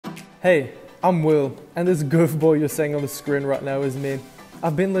Hey, I'm Will, and this goofball you're seeing on the screen right now is me.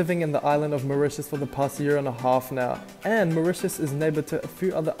 I've been living in the island of Mauritius for the past year and a half now, and Mauritius is neighbor to a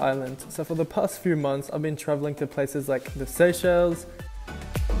few other islands, so for the past few months I've been traveling to places like the Seychelles,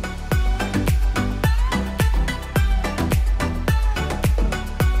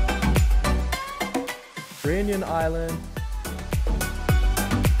 Reunion Island,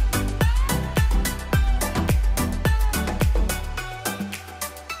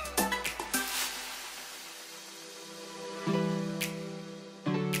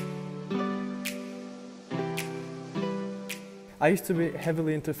 I used to be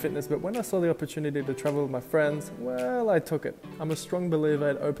heavily into fitness, but when I saw the opportunity to travel with my friends, well, I took it. I'm a strong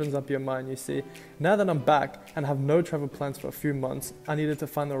believer it opens up your mind, you see. Now that I'm back and have no travel plans for a few months, I needed to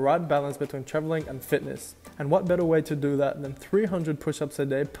find the right balance between traveling and fitness. And what better way to do that than 300 push-ups a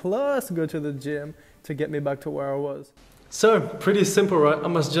day plus go to the gym to get me back to where I was. So, pretty simple, right? I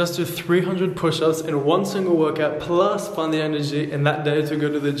must just do 300 push-ups in one single workout plus find the energy in that day to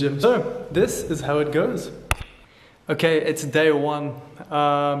go to the gym. So, this is how it goes. Okay, it's day one.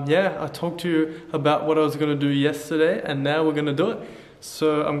 I talked to you about what I was going to do yesterday, and now we're going to do it.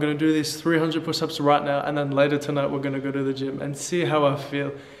 So I'm going to do these 300 push-ups right now, and then later tonight we're going to go to the gym and see how I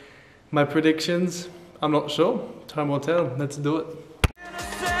feel. My predictions, I'm not sure. Time will tell. Let's do it.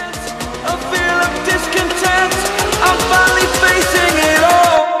 A feel of discontent. I'm finally facing it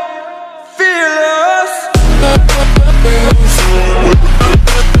all. Fearless.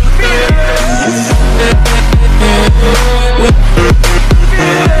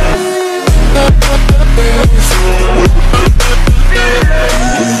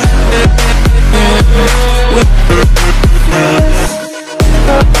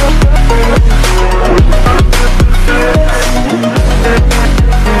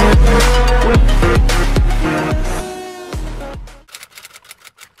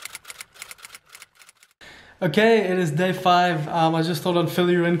 Okay, it is day 5. I just thought I'd fill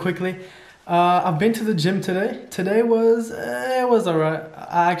you in quickly. I've been to the gym today. Today was alright.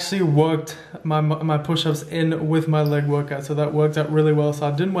 I actually worked my push-ups in with my leg workout, so that worked out really well. So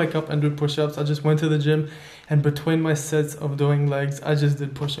I didn't wake up and do push-ups. I just went to the gym, and between my sets of doing legs, I just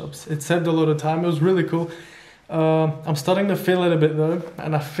did push-ups. It saved a lot of time. It was really cool. I'm starting to feel it a bit though,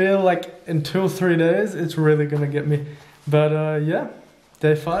 and I feel like in 2 or 3 days, it's really gonna get me. But yeah,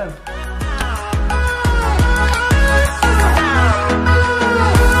 day 5.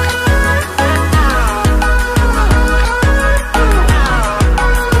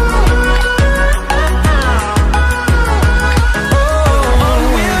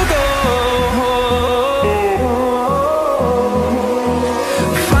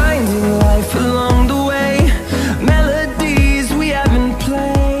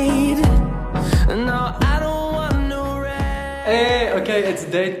 Okay, it's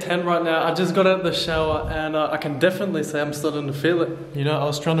day 10 right now. I just got out of the shower and I can definitely say I'm starting to feel it. You know, I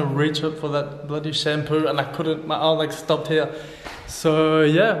was trying to reach up for that bloody shampoo and I couldn't, my arm like stopped here. So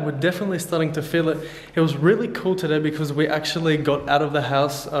yeah, we're definitely starting to feel it. It was really cool today because we actually got out of the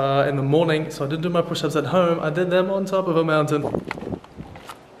house in the morning. So I didn't do my push-ups at home, I did them on top of a mountain.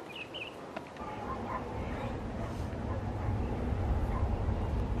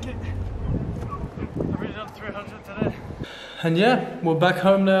 And yeah, we're back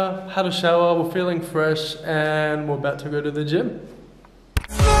home now, had a shower, we're feeling fresh, and we're about to go to the gym.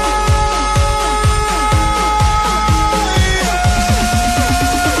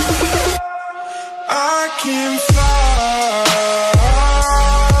 I can fly.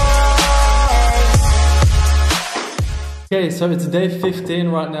 Okay, so it's day 15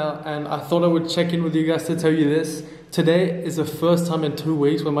 right now, and I thought I would check in with you guys to tell you this. Today is the first time in 2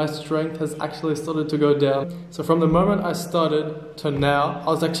 weeks where my strength has actually started to go down. So from the moment I started to now, I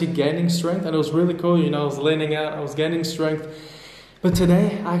was actually gaining strength, and it was really cool. You know, I was leaning out, I was gaining strength. But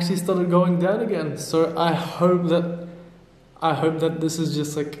today I actually started going down again. So I hope that this is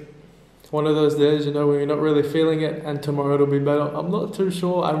just like one of those days, you know, where you're not really feeling it, and tomorrow it'll be better. I'm not too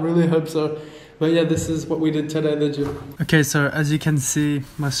sure, I really hope so. But yeah, this is what we did today at the gym. Okay, so as you can see,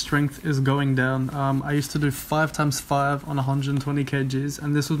 my strength is going down. I used to do 5 times 5 on 120 kgs,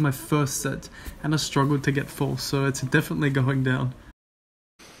 and this was my first set, and I struggled to get full, so it's definitely going down.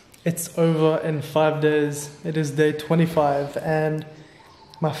 It's over in 5 days. It is day 25, and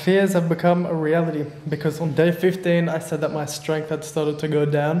my fears have become a reality, because on day 15, I said that my strength had started to go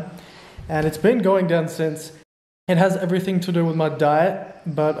down, and it's been going down since. It has everything to do with my diet,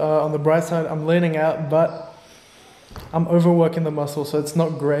 but on the bright side, I'm leaning out, but I'm overworking the muscle, so it's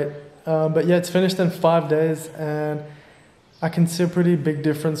not great. But yeah, it's finished in 5 days, and I can see a pretty big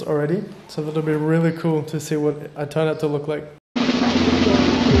difference already. So that'll be really cool to see what I turn out to look like.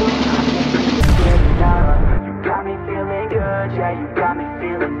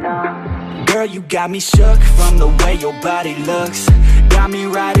 you got me shook from the way your body looks. Got me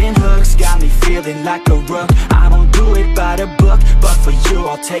riding hooks, got me feeling like a rook. I don't do it by the book, but for you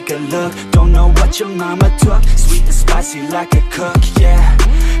I'll take a look. Don't know what your mama took, sweet and spicy like a cook, yeah.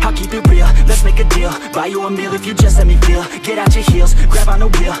 I'll keep it real, let's make a deal. Buy you a meal if you just let me feel. Get out your heels, grab on the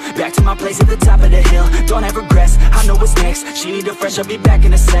wheel. Back to my place at the top of the hill. Don't have regrets, I know what's next. She need a fresh, I'll be back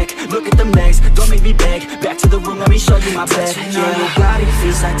in a sec. Look at them legs, don't make me beg. Back to the room, let me show you my bed. Yeah, your body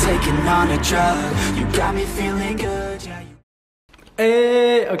feels like taking on a drug. You got me feeling good, yeah.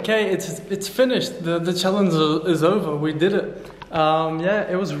 Hey, okay, it's finished. The challenge is over. We did it.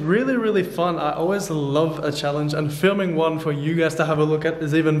 Yeah, it was really fun. I always love a challenge, and filming one for you guys to have a look at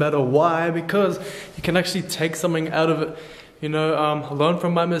is even better. Why? Because you can actually take something out of it. You know, learn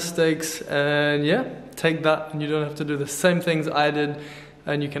from my mistakes, and yeah, take that, and you don't have to do the same things I did,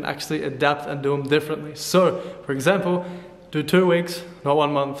 and you can actually adapt and do them differently. So, for example, do 2 weeks, not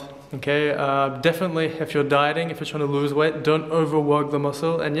 1 month. Okay, definitely if you're dieting, if you're trying to lose weight, don't overwork the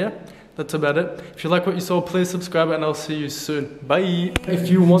muscle, and yeah, that's about it. If you like what you saw, please subscribe, and I'll see you soon. Bye! If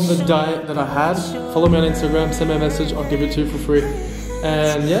you want the diet that I had, follow me on Instagram, send me a message, I'll give it to you for free.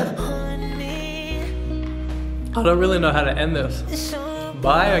 And yeah, I don't really know how to end this.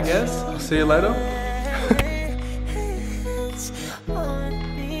 Bye, I guess. I'll see you later.